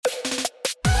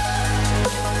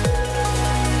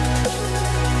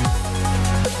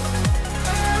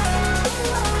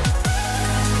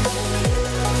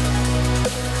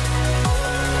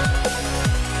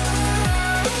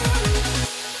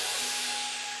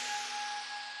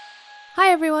Hi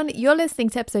everyone, you're listening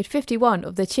to episode 51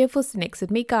 of The Cheerful Cynics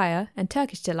with me, Gaia, and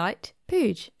Turkish delight,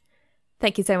 Pooj.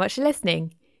 Thank you so much for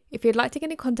listening. If you'd like to get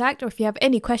in contact or if you have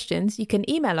any questions, you can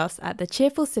email us at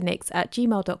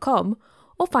thecheerfulcynics@gmail.com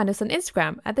or find us on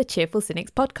Instagram at The Cheerful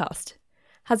Cynics Podcast.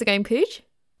 How's it going, Pooj?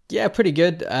 Yeah, pretty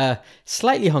good.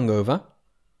 Slightly hungover,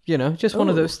 just one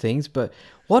of those things, but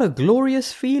what a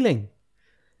glorious feeling.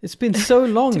 It's been so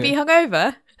long. To be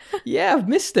hungover? Yeah, I've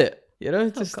missed it.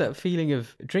 Just that feeling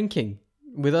of drinking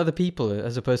with other people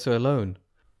as opposed to alone.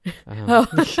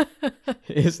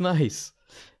 It's nice.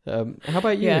 How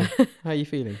about you? Yeah. How are you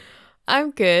feeling?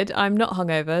 I'm good. I'm not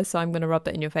hungover, so I'm going to rub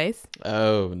that in your face.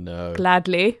 Oh, no.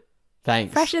 Gladly.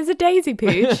 Thanks. Fresh as a daisy,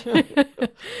 Pooj.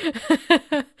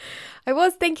 I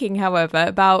was thinking, however,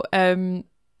 about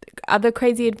other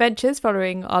crazy adventures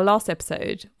following our last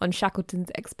episode on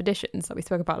Shackleton's expeditions that we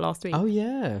spoke about last week. Oh,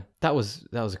 yeah. That was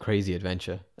a crazy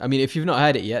adventure. I mean, if you've not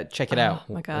heard it yet, check it out.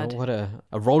 Oh, my God. What a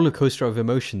roller coaster of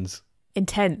emotions.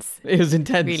 Intense. It was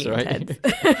intense, really right? Intense.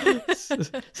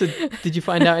 So did you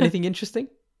find out anything interesting?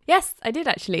 Yes, I did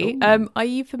actually. Are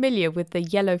you familiar with the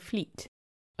Yellow Fleet?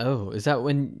 Oh, is that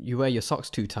when you wear your socks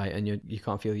too tight and you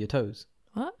can't feel your toes?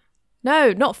 What?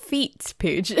 No, not feet,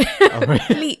 Pooj. Oh, right.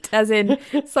 Fleet, as in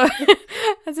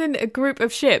a group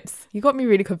of ships. You got me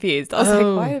really confused. I was like,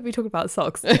 why are we talking about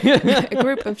socks? A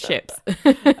group of ships.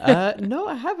 No,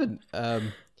 I haven't.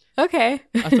 Okay.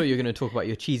 I thought you were going to talk about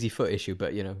your cheesy foot issue,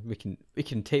 but we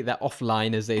can take that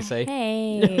offline, as they say.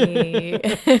 Hey.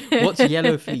 What's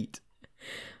Yellow Fleet?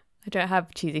 I don't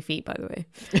have cheesy feet, by the way.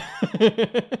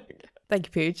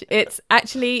 Thank you, Pooj. It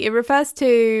refers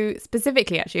to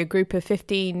specifically a group of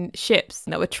 15 ships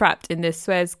that were trapped in the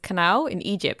Suez Canal in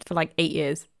Egypt for like 8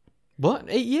 years. What?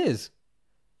 8 years?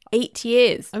 8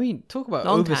 years. I mean, talk about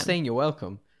Long overstaying your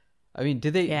welcome. I mean,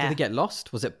 did they get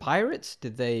lost? Was it pirates?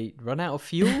 Did they run out of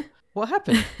fuel? What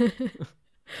happened?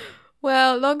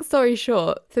 Well, long story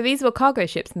short, so these were cargo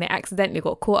ships and they accidentally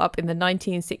got caught up in the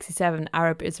 1967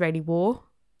 Arab-Israeli War.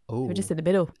 Oh, They were just in the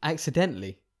middle.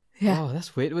 accidentally. Yeah. Oh,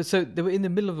 that's weird. So they were in the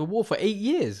middle of a war for 8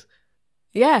 years.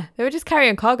 Yeah, they were just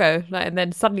carrying cargo, and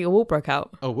then suddenly a war broke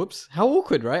out. Oh, whoops. How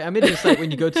awkward, right? I mean, it's like when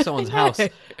you go to someone's I know. house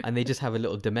and they just have a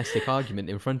little domestic argument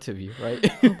in front of you, right?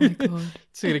 Oh my God.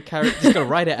 So you gotta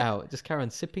write it out. Just carry on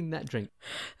sipping that drink.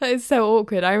 That is so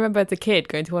awkward. I remember as a kid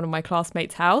going to one of my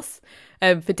classmates' house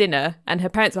for dinner, and her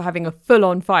parents were having a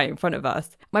full-on fight in front of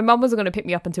us. My mum wasn't going to pick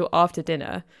me up until after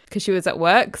dinner because she was at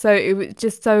work, so it was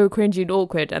just so cringy and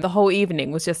awkward, and the whole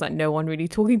evening was just like no one really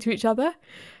talking to each other.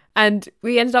 And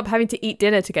we ended up having to eat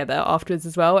dinner together afterwards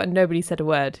as well, and nobody said a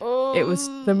word. Oh. It was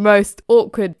the most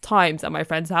awkward times at my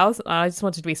friend's house, and I just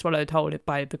wanted to be swallowed whole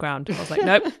by the ground. I was like,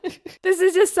 nope, this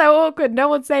is just so awkward. No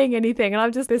one's saying anything, and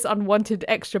I'm just this unwanted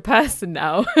extra person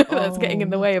now that's getting in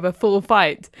the way of a full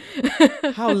fight.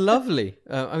 How lovely.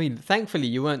 I mean, thankfully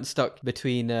you weren't stuck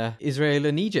between Israel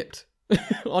and Egypt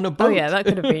on a boat. Oh yeah, that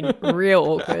could have been real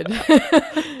awkward.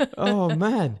 Oh,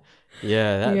 man.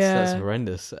 Yeah, that's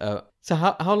horrendous. So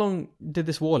how long did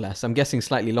this war last? I'm guessing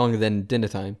slightly longer than dinner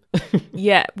time.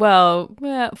 Yeah, well,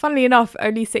 funnily enough,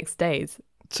 only 6 days.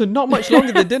 So not much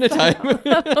longer than dinner time.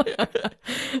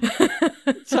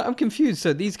 So I'm confused.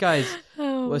 So these guys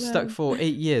were stuck for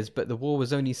 8 years, but the war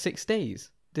was only 6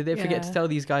 days. Did they forget to tell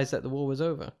these guys that the war was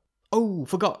over? Oh,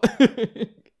 forgot.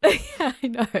 Yeah, I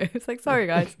know. It's like, sorry,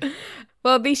 guys.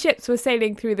 Well, these ships were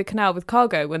sailing through the canal with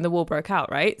cargo when the war broke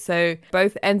out, right? So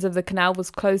both ends of the canal was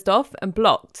closed off and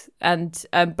blocked, and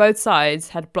both sides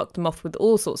had blocked them off with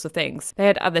all sorts of things. They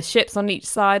had other ships on each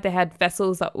side. They had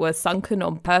vessels that were sunken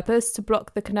on purpose to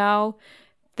block the canal.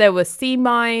 There were sea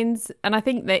mines, and I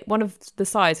think that one of the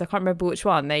sides, I can't remember which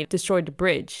one, they destroyed a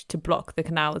bridge to block the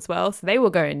canal as well. So they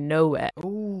were going nowhere.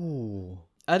 Ooh.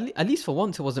 At least for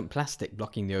once it wasn't plastic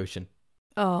blocking the ocean.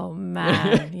 Oh,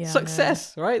 man. Yeah,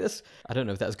 Success, right? I don't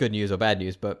know if that's good news or bad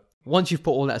news, but once you've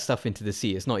put all that stuff into the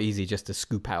sea, it's not easy just to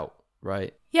scoop out,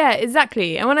 right? Yeah,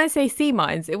 exactly. And when I say sea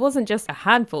mines, it wasn't just a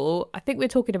handful. I think we're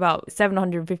talking about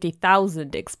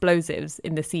 750,000 explosives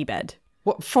in the seabed.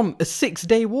 What, from a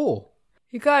 6-day war?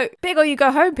 You go big or you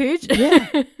go home, Pooj.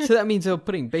 Yeah. So that means they're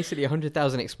putting basically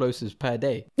 100,000 explosives per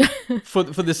day for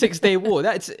the 6-day war.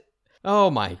 That's...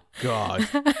 Oh my God.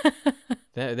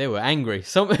 They were angry.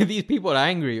 Some of these people are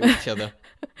angry with each other.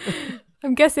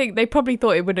 I'm guessing they probably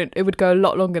thought it would go a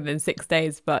lot longer than 6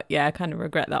 days, but yeah, I kind of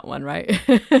regret that one, right?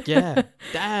 Yeah.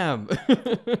 Damn.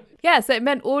 Yeah, so it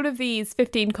meant all of these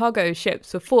 15 cargo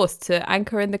ships were forced to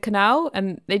anchor in the canal,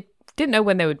 and they didn't know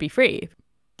when they would be free.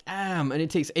 Damn. And it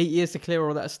takes 8 years to clear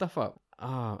all that stuff up.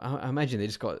 I imagine they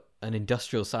just got an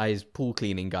industrial-sized pool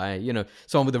cleaning guy,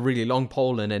 someone with a really long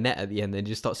pole and a net at the end, and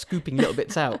just start scooping little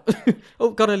bits out. Oh,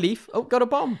 got a leaf. Oh, got a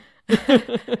bomb.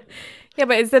 Yeah,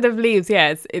 but instead of leaves,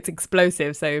 it's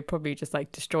explosive, so it'd probably just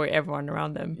like destroy everyone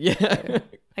around them. Yeah. So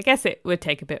I guess it would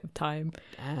take a bit of time.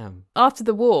 Damn. After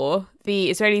the war, the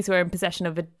Israelis were in possession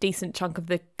of a decent chunk of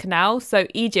the canal, so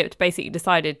Egypt basically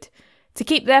decided to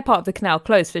keep their part of the canal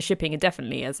closed for shipping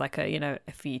indefinitely as like a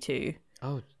FE2.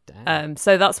 Oh, damn.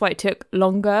 So that's why it took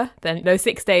longer than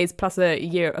 6 days plus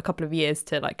a couple of years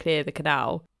to like clear the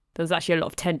canal. There was actually a lot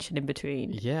of tension in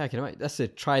between. Yeah, I can imagine. That's a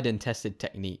tried and tested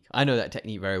technique. I know that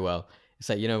technique very well. It's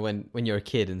like, when you're a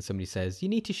kid and somebody says, you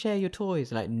need to share your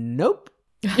toys. And like, nope.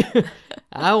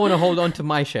 I want to hold on to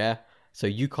my share, so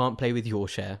you can't play with your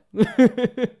share.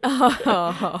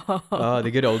 Oh,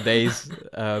 the good old days.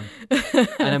 And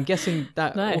I'm guessing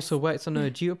that Nice. also works on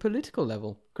a geopolitical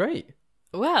level. Great.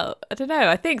 Well, I don't know.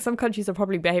 I think some countries are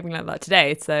probably behaving like that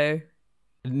today. So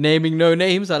Naming no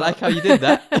names. I like how you did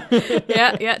that.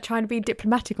 yeah, trying to be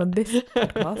diplomatic on this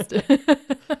podcast.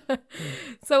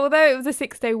 So although it was a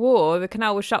 6-day war, the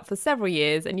canal was shut for several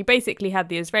years, and you basically had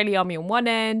the Israeli army on one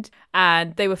end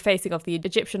and they were facing off the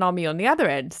Egyptian army on the other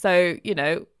end. So,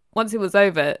 once it was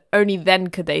over, only then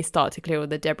could they start to clear all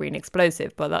the debris and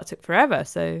explosive, but that took forever.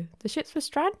 So the ships were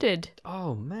stranded.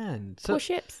 Oh, man. So Poor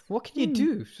ships. what can you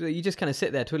do? So you just kind of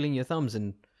sit there twiddling your thumbs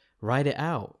and ride it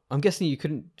out. I'm guessing you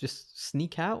couldn't just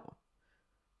sneak out.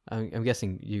 I'm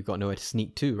guessing you've got nowhere to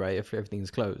sneak to, right? If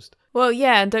everything's closed. Well,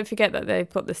 yeah, and don't forget that they've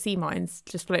got the sea mines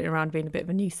just floating around being a bit of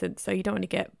a nuisance, so you don't want to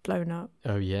get blown up.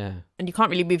 Oh, yeah. And you can't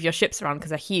really move your ships around because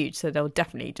they're huge, so they'll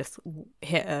definitely just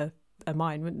hit a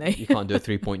mine, wouldn't they? You can't do a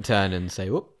 3-point turn and say,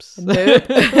 whoops. Nope.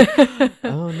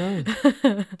 Oh, no.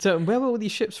 So where were all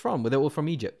these ships from? Were they all from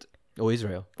Egypt or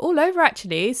Israel? All over,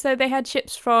 actually. So they had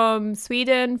ships from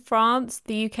Sweden, France,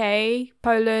 the UK,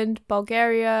 Poland,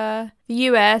 Bulgaria, the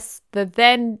US, the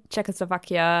then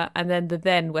Czechoslovakia, and then the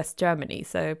then West Germany.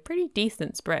 So pretty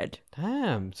decent spread.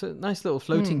 Damn. So nice little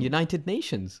floating United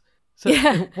Nations. So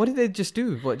Yeah. what did they just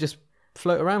do? What, just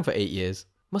float around for 8 years?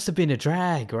 Must have been a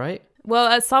drag, right? Well,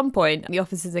 at some point, the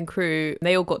officers and crew,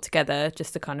 they all got together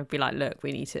just to kind of be like, look,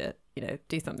 we need to,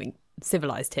 do something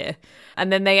civilized here.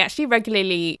 And then they actually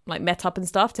regularly met up and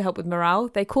stuff to help with morale.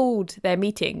 They called their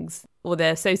meetings or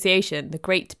their association the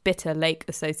Great Bitter Lake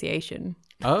Association.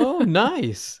 Oh,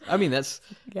 nice. I mean, that's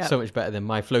Yep. so much better than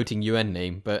my floating UN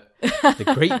name, but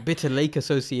the Great Bitter Lake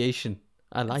Association.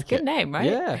 I like Good it. name, right?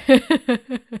 Yeah.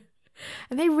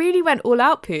 And they really went all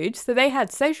out, Pooch. So they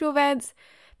had social events,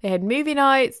 they had movie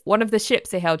nights. One of the ships,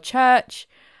 they held church.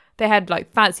 They had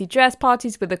fancy dress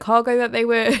parties with the cargo that they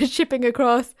were shipping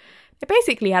across. They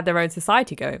basically had their own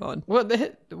society going on. What the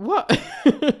heck? What?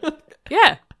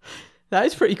 Yeah, That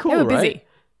is pretty cool, they were right? busy.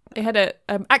 They had a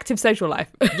active social life.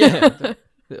 Yeah.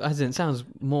 As in, it sounds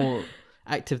more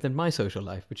active than my social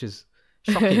life, which is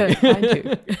shocking. Mine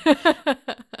too.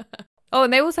 Oh,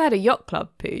 and they also had a yacht club,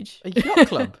 Pooch. A yacht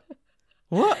club?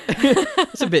 What?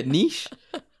 It's a bit niche.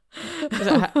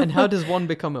 And how does one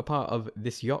become a part of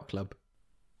this yacht club?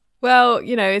 Well,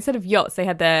 instead of yachts, they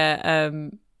had their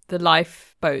the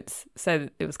lifeboats. So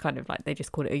it was kind of like they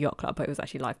just called it a yacht club, but it was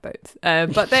actually lifeboats.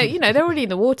 But they're they're already in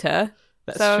the water.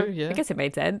 That's so true, yeah. I guess it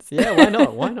made sense. Yeah, why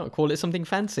not? Why not call it something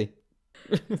fancy?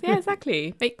 Yeah,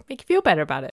 exactly. Make you feel better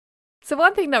about it. So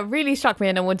one thing that really struck me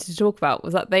and I wanted to talk about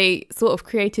was that they sort of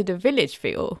created a village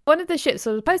feel. One of the ships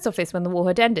was a post office when the war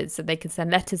had ended, so they could send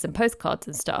letters and postcards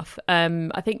and stuff.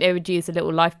 I think they would use the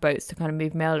little lifeboats to kind of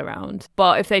move mail around.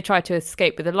 But if they tried to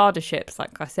escape with the larger ships,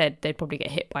 like I said, they'd probably get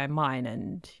hit by a mine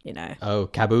and, Oh,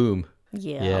 kaboom.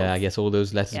 Yeah. Yeah, I guess all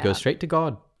those letters go straight to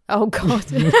God. Oh, God.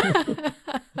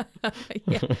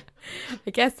 Yeah,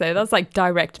 I guess so. That's like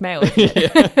direct mail.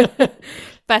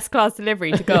 Best class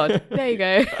delivery to God. There you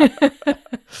go.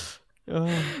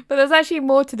 But there's actually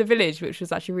more to the village, which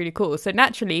was actually really cool. So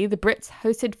naturally, the Brits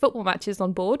hosted football matches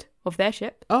on board of their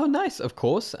ship. Oh, nice, of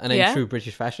course. And in Yeah. true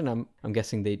British fashion, I'm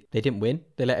guessing they didn't win.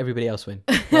 They let everybody else win.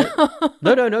 Right?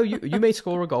 No. You may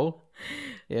score a goal.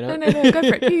 No, go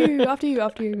for it. You, after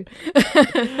you.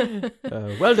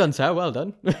 Well done, sir. Well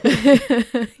done.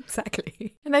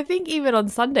 Exactly. And I think even on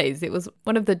Sundays, it was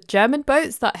one of the German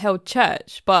boats that held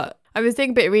church. But I was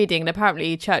doing a bit of reading, and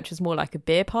apparently church was more like a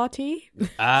beer party.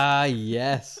 Ah,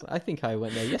 yes. I think I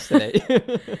went there yesterday.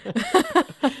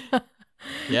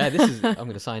 Yeah, I'm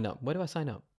going to sign up. Where do I sign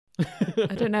up?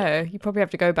 I don't know. You probably have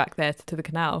to go back there to the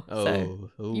canal. So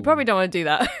Oh. you probably don't want to do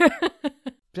that.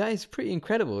 That is pretty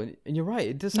incredible. And you're right.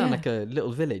 It does sound Yeah. like a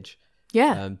little village.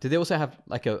 Yeah. Did they also have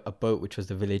like a boat which was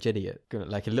the village idiot,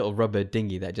 like a little rubber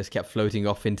dinghy that just kept floating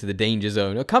off into the danger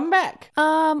zone? Oh, come back!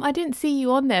 I didn't see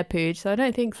you on there, Pooch, so I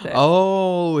don't think so.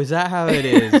 Oh, is that how it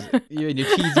is? You and your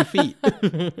cheesy feet.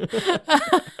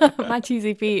 My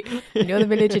cheesy feet. And you're the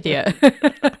village idiot.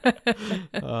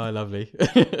 Oh, lovely.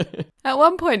 At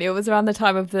one point, it was around the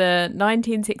time of the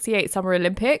 1968 Summer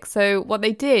Olympics. So what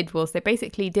they did was they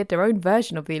basically did their own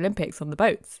version of the Olympics on the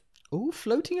boats. Oh,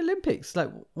 floating Olympics. Like,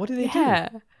 what do they do? Yeah.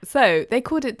 So they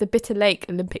called it the Bitter Lake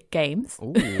Olympic Games.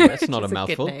 Oh, that's not a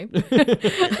mouthful. Good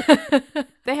name.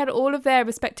 They had all of their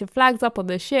respective flags up on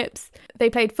the ships. They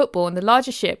played football on the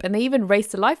larger ship, and they even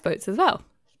raced the lifeboats as well.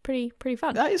 Pretty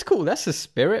fun. That is cool. That's the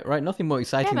spirit, right? Nothing more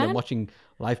exciting than man. watching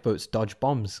lifeboats dodge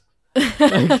bombs.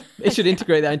 Like, they should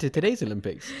integrate that into today's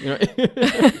Olympics. You know?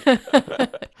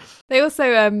 They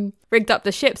also rigged up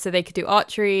the ship so they could do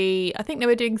archery. I think they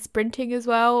were doing sprinting as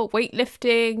well,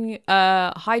 weightlifting,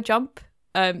 high jump.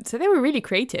 So they were really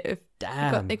creative.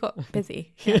 Damn. They got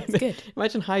busy. Yeah, it's good.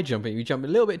 Imagine high jumping. You jump a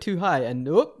little bit too high and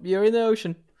you're in the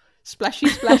ocean. Splashy,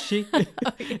 splashy.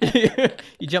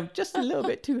 You jump just a little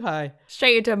bit too high.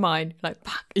 Straight into a mine. Like,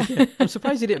 fuck. Yeah. I'm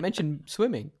surprised you didn't mention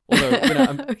swimming.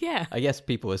 Although, Yeah. I guess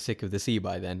people were sick of the sea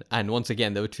by then. And once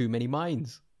again, there were too many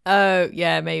mines. Oh,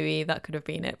 yeah, maybe that could have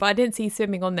been it. But I didn't see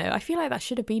swimming on there. I feel like that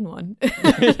should have been one.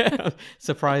 Yeah,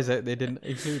 surprised that they didn't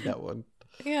include that one.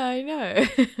 Yeah, I know.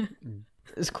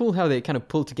 It's cool how they kind of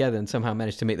pulled together and somehow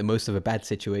managed to make the most of a bad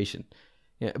situation.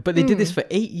 Yeah, but they did this for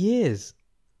 8 years.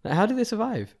 How did they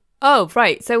survive? Oh,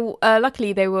 right. So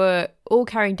luckily they were all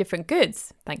carrying different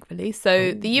goods, thankfully.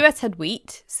 So the US had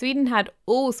wheat. Sweden had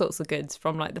all sorts of goods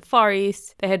from like the Far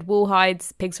East. They had wool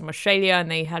hides, pigs from Australia, and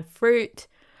they had fruit.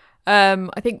 I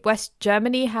think West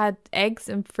Germany had eggs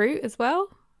and fruit as well.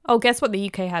 Oh, guess what the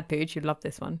UK had, Pooch? You'd love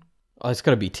this one. Oh, it's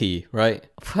got to be tea, right?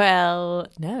 Well,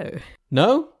 no.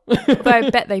 No? But I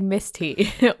bet they missed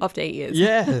tea after 8 years.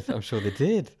 Yeah, I'm sure they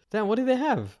did. Damn, what did they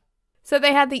have? So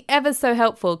they had the ever so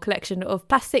helpful collection of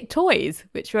plastic toys,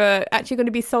 which were actually going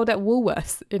to be sold at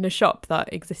Woolworths in a shop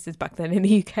that existed back then in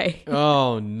the UK.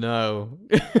 Oh, no.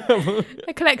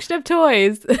 A collection of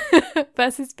toys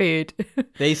versus food.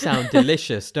 They sound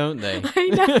delicious, don't they? I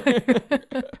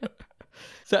know.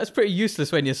 So that's pretty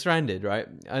useless when you're stranded, right?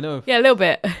 I know. Yeah, a little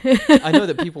bit. I know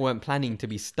that people weren't planning to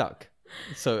be stuck.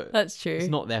 So that's true. It's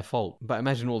not their fault. But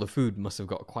imagine all the food must have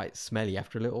got quite smelly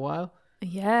after a little while.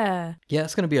 Yeah. Yeah,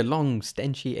 it's going to be a long,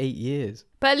 stenchy 8 years.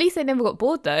 But at least they never got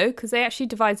bored, though, because they actually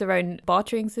devised their own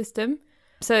bartering system.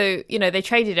 So, you know, they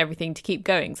traded everything to keep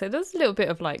going. So there's a little bit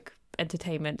of like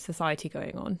entertainment society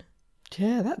going on.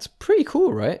 Yeah, that's pretty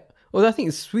cool, right? Although I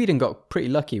think Sweden got pretty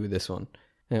lucky with this one.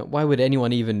 Why would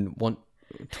anyone even want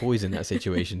toys in that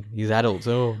situation? These adults,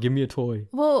 oh, give me a toy.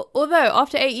 Well, although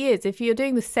after 8 years, if you're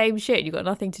doing the same shit, you've got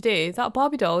nothing to do, that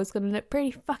Barbie doll is going to look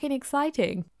pretty fucking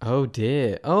exciting. Oh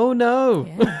dear. Oh no.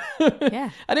 Yeah.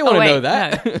 I didn't want to know wait,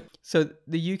 that. no. So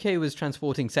the UK was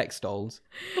transporting sex dolls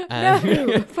and,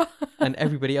 No. and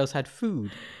everybody else had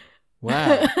food.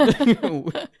 Wow.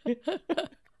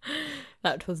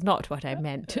 That was not what I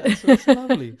meant. That's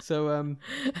lovely. So,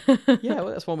 yeah, well,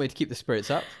 that's one way to keep the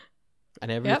spirits up. And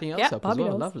everything else up Barbie as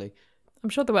well. dolls. Lovely. I'm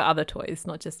sure there were other toys,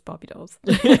 not just Barbie dolls.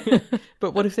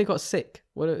 But what if they got sick?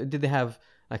 What did they have?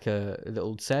 Like a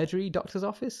little surgery doctor's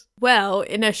office? Well,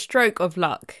 in a stroke of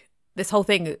luck, this whole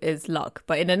thing is luck,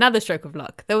 but in another stroke of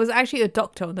luck, there was actually a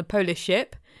doctor on the Polish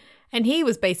ship, and he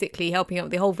was basically helping out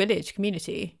the whole village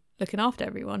community, looking after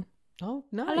everyone. Oh,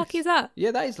 nice. How lucky is that?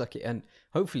 Yeah, that is lucky. And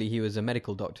hopefully he was a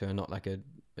medical doctor and not like a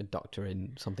doctor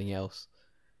in something else.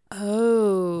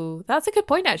 Oh, that's a good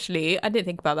point, actually. I didn't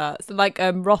think about that. So, like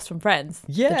Ross from Friends,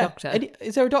 the Yeah. doctor.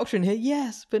 Is there a doctor in here?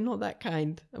 Yes, but not that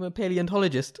kind. I'm a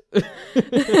paleontologist.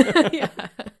 Yeah.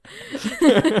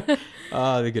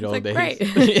 Oh, the good old like, days. great.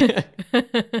 Yeah.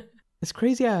 It's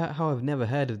crazy how I've never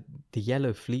heard of the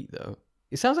Yellow Fleet, though.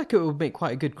 It sounds like it would make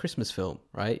quite a good Christmas film,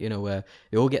 right? You know, where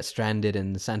they all get stranded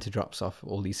and Santa drops off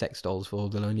all these sex dolls for all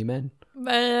the lonely men.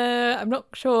 I'm not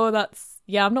sure that's...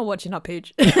 Yeah, I'm not watching that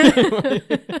page.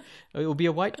 It will be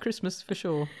a white Christmas for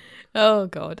sure. Oh,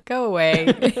 God. Go away.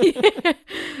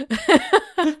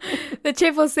 The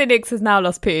Cheerful Cynics has now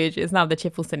lost page. It's now the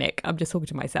Cheerful Cynic. I'm just talking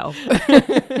to myself.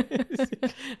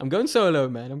 I'm going solo,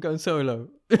 man. I'm going solo.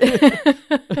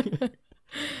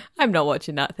 I'm not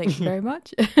watching that, thank you very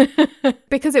much.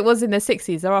 Because it was in the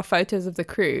 60s, there are photos of the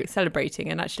crew celebrating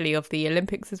and actually of the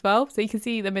Olympics as well. So you can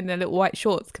see them in their little white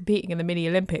shorts competing in the mini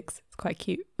Olympics. It's quite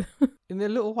cute. In their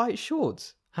little white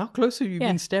shorts. How close have you Yeah.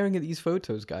 been staring at these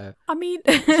photos, Gaia? I mean,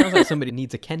 Sounds like somebody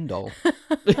needs a Ken doll.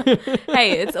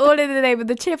 hey, it's all in the name of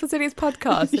the Cheerful Cynics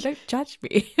podcast, so don't judge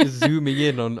me. Just zooming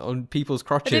in on people's I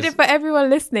crotches. did it for everyone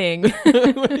listening.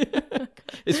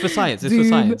 It's for science. It's Zoom.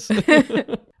 for science.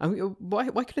 I mean,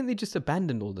 why couldn't they just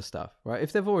abandon all the stuff, right?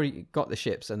 If they've already got the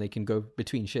ships and they can go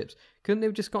between ships, couldn't they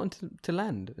have just gotten to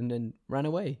land and then ran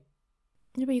away?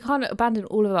 Yeah, but you can't abandon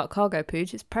all of that cargo,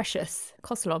 Pooch. It's precious. It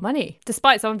costs a lot of money,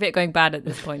 despite some of it going bad at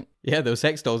this point. Yeah, those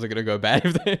sex dolls are going to go bad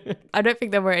if they... I don't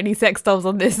think there were any sex dolls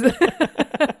on this.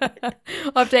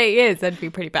 After 8 years, that'd be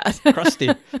pretty bad. Crusty.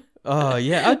 Oh,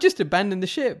 yeah. I'd just abandon the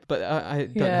ship, but I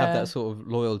don't have Yeah. that sort of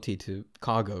loyalty to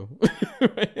cargo.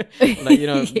 Like, you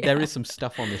know, Yeah. there is some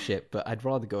stuff on the ship, but I'd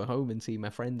rather go home and see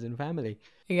my friends and family.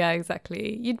 Yeah,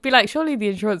 exactly. You'd be like, surely the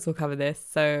insurance will cover this,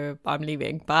 so I'm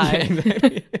leaving. Yeah, Bye.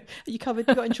 exactly. You covered?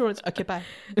 You got insurance? Okay, bye.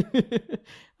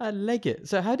 I leg it.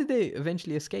 So how did they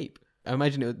eventually escape? I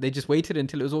imagine they just waited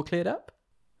until it was all cleared up?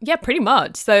 Yeah, pretty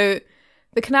much. So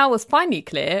the canal was finally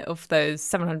clear of those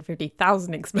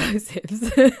 750,000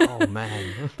 explosives. Oh,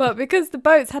 man. But because the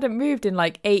boats hadn't moved in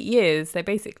like 8 years, they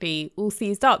basically all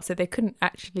seized up, so they couldn't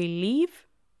actually leave.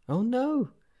 Oh, no.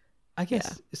 I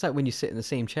guess it's like when you sit in the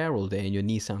same chair all day and your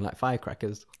knees sound like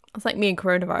firecrackers. It's like me and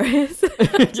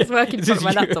coronavirus. Just working in front of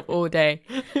my laptop all day.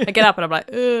 I get up and I'm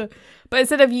like, ugh. But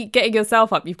instead of you getting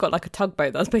yourself up, you've got like a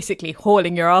tugboat that's basically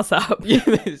hauling your ass up. Yeah,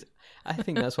 I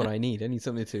think that's what I need. I need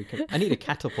something I need a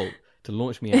catapult to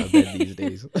launch me out of bed these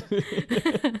days.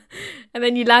 And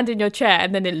then you land in your chair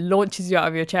and then it launches you out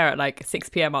of your chair at like 6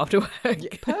 p.m. after work.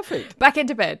 Yeah, perfect. Back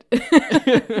into bed.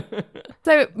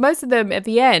 So most of them at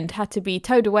the end had to be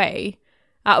towed away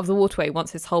out of the waterway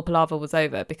once this whole palaver was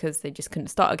over because they just couldn't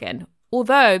start again.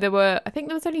 Although I think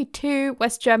there was only 2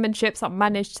 West German ships that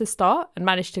managed to start and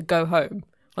managed to go home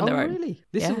on their own. Really?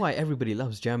 This is why everybody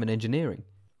loves German engineering.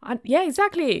 Yeah,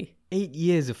 exactly. 8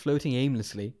 years of floating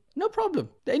aimlessly. No problem.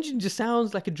 The engine just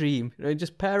sounds like a dream. You know,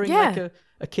 just purring Yeah. like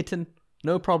a kitten.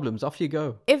 No problems. Off you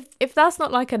go. If that's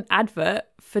not like an advert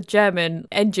for German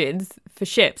engines for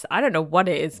ships, I don't know what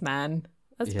it is, man.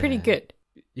 That's pretty Yeah. good.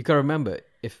 You got to remember,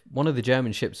 if one of the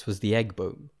German ships was the egg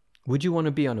boat, would you want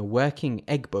to be on a working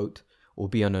egg boat or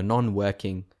be on a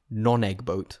non-working non-egg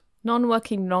boat?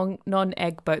 Non-working,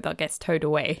 non-egg boat that gets towed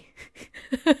away.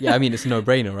 Yeah, I mean, it's a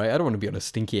no-brainer, right? I don't want to be on a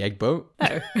stinky egg boat.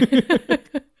 No.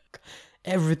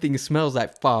 Everything smells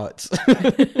like farts.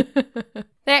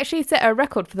 They actually set a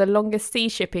record for the longest sea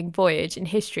shipping voyage in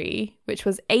history, which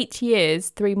was 8 years,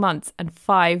 3 months, and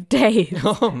 5 days.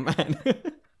 Oh, man.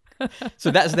 So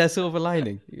that's their silver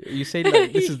lining. You say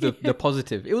like this is the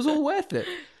positive. It was all worth it.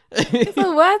 It's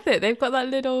all worth it. They've got that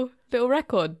little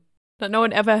record that no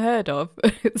one ever heard of,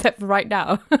 except for right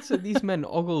now. I So these men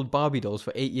ogled Barbie dolls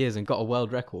for 8 years and got a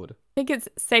world record. think it's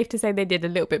safe to say they did a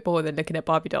little bit more than looking at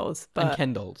Barbie dolls. But... And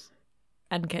Ken dolls.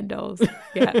 And Ken dolls.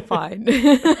 Yeah, fine.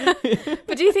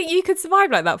 But do you think you could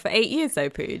survive like that for 8 years though,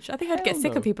 Pooch? I think I'd get Hell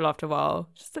sick no. of people after a while.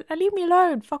 Just leave me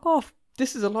alone. Fuck off.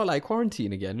 This is a lot like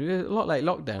quarantine again. A lot like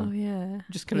lockdown. Oh, yeah.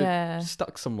 Just kind of Yeah.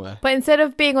 stuck somewhere. But instead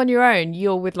of being on your own,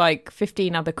 you're with like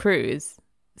 15 other crews.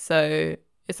 So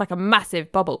it's like a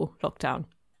massive bubble lockdown.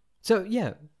 So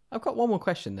yeah, I've got one more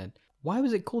question then. Why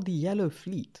was it called the Yellow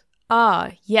Fleet?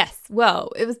 Ah, yes.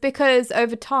 Well, it was because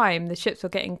over time, the ships were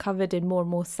getting covered in more and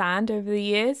more sand over the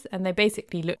years, and they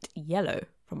basically looked yellow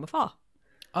from afar.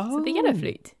 Oh, So the Yellow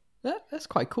Fleet. That's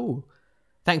quite cool.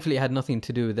 Thankfully, it had nothing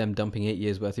to do with them dumping 8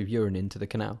 years worth of urine into the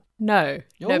canal. No.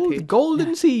 No, Oh, the Pooch.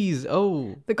 golden seas.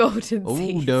 Oh. The Golden Oh,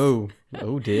 Seas. no.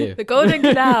 Oh, dear. The Golden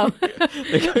Canal.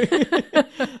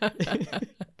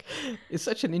 It's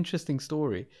such an interesting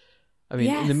story. I mean,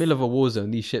 in the Yes. middle of a war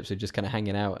zone, these ships are just kind of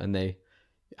hanging out and they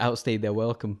outstayed their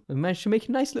welcome and managed to make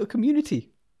a nice little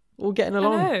community. All getting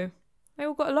along. I know. They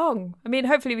all got along. I mean,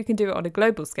 hopefully we can do it on a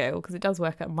global scale because it does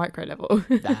work at a micro level.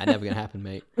 Nah, never going to happen,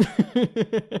 mate.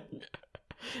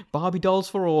 Barbie dolls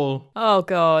for all. Oh,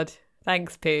 God.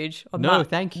 Thanks, Pooch. On No, that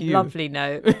thank you. lovely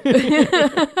note.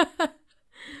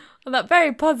 On that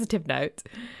very positive note,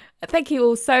 thank you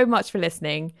all so much for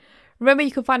listening. Remember,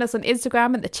 you can find us on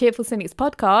Instagram at the Cheerful Cynics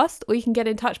Podcast, or you can get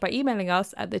in touch by emailing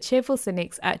us at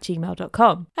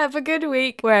thecheerfulcynics@gmail.com. Have a good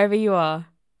week wherever you are.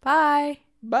 Bye.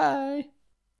 Bye.